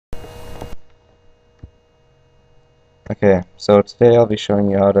Okay, so today I'll be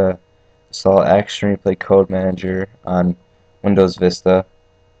showing you how to install Action Replay Code Manager on Windows Vista.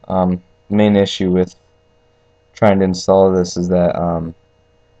 The main issue with trying to install this is that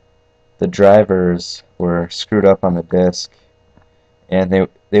the drivers were screwed up on the disk, and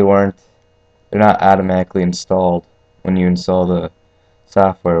they're not automatically installed when you install the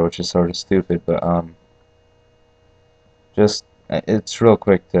software, which is sort of stupid. But it's real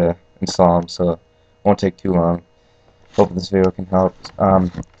quick to install them, so it won't take too long. Hope this video can help.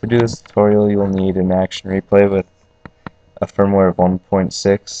 To do this tutorial, you will need an Action Replay with a firmware of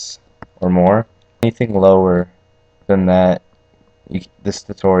 1.6 or more. Anything lower than that, this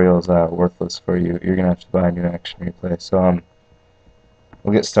tutorial is worthless for you. You're gonna have to buy a new Action Replay. So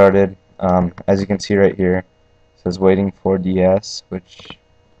we'll get started. As you can see right here, it says waiting for DS, which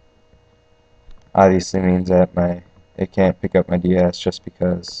obviously means that it can't pick up my DS just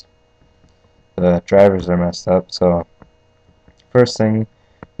because the drivers are messed up. So first thing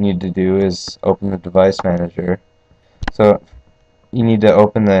you need to do is open the device manager. So you need to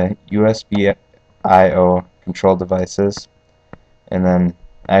open the USB I/O control devices and then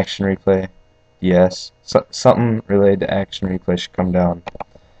Action Replay DS. Something related to Action Replay should come down.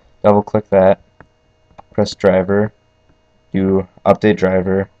 Double click that, press driver, do update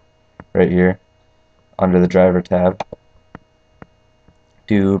driver right here under the driver tab.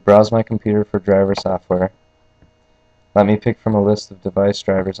 Do browse my computer for driver software. Let me pick from a list of device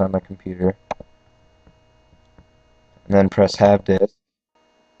drivers on my computer. And then press have disk.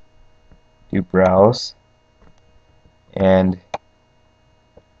 Do browse. And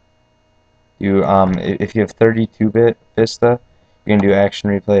do if you have 32-bit Vista, you're gonna do Action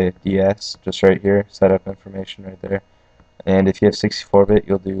Replay DS just right here, setup information right there. And if you have 64-bit,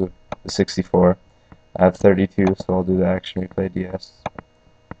 you'll do the 64. I have 32, so I'll do the Action Replay DS.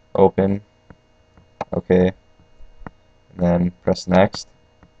 Open. Okay. And then press next.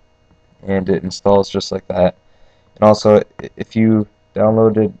 And it installs just like that. And also, if you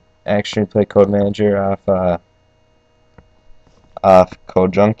downloaded Action Replay Code Manager off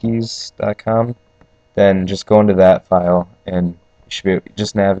codejunkies.com, then just go into that file and you should be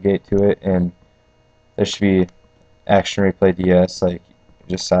just navigate to it, and there should be Action Replay DS like you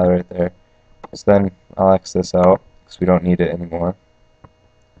just saw right there. So then I'll X this out because we don't need it anymore.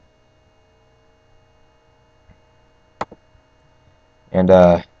 And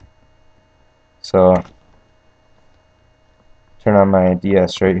so turn on my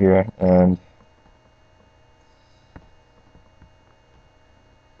DS right here, and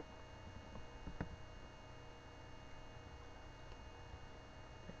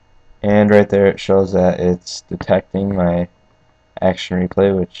right there it shows that it's detecting my Action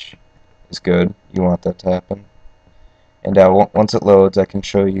Replay, which is good. You want that to happen. And once it loads, I can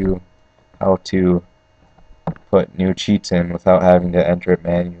show you how to put new cheats in without having to enter it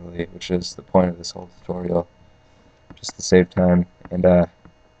manually, which is the point of this whole tutorial, just to save time. And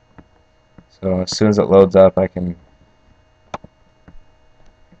so as soon as it loads up, I can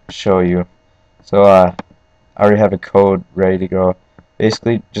show you. So I already have a code ready to go.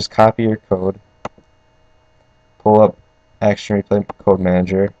 Basically, just copy your code, pull up Action Replay Code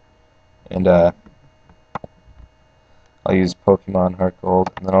Manager, and I'll use Pokemon Heart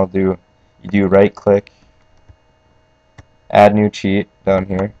Gold, and then you do right click, add new cheat down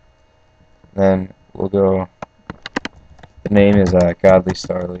here, and then we'll go, the name is Godly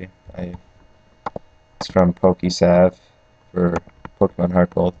Starly. It's from PokeSav for Pokemon Heart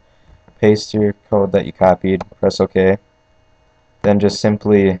Gold. Paste your code that you copied, press OK, then just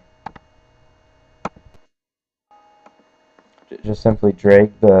simply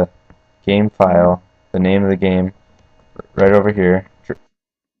drag the game file, the name of the game, right over here,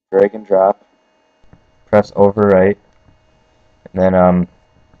 drag and drop, press overwrite, and then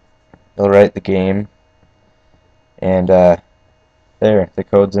it'll write the game, and there, the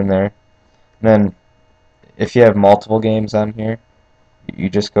code's in there. And then if you have multiple games on here, you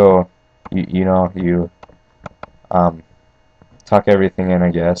just go, you tuck everything in, I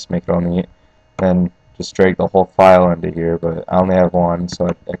guess, make it all neat, then just drag the whole file into here, but I only have one, so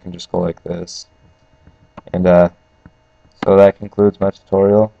I can just go like this. And so that concludes my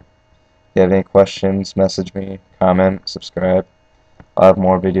tutorial. If you have any questions, message me, comment, subscribe. I'll have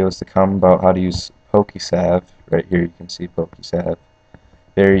more videos to come about how to use PokeSav. Right here you can see PokeSav.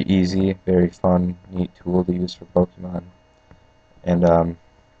 Very easy, very fun, neat tool to use for Pokemon. And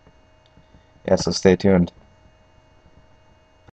yeah, so stay tuned.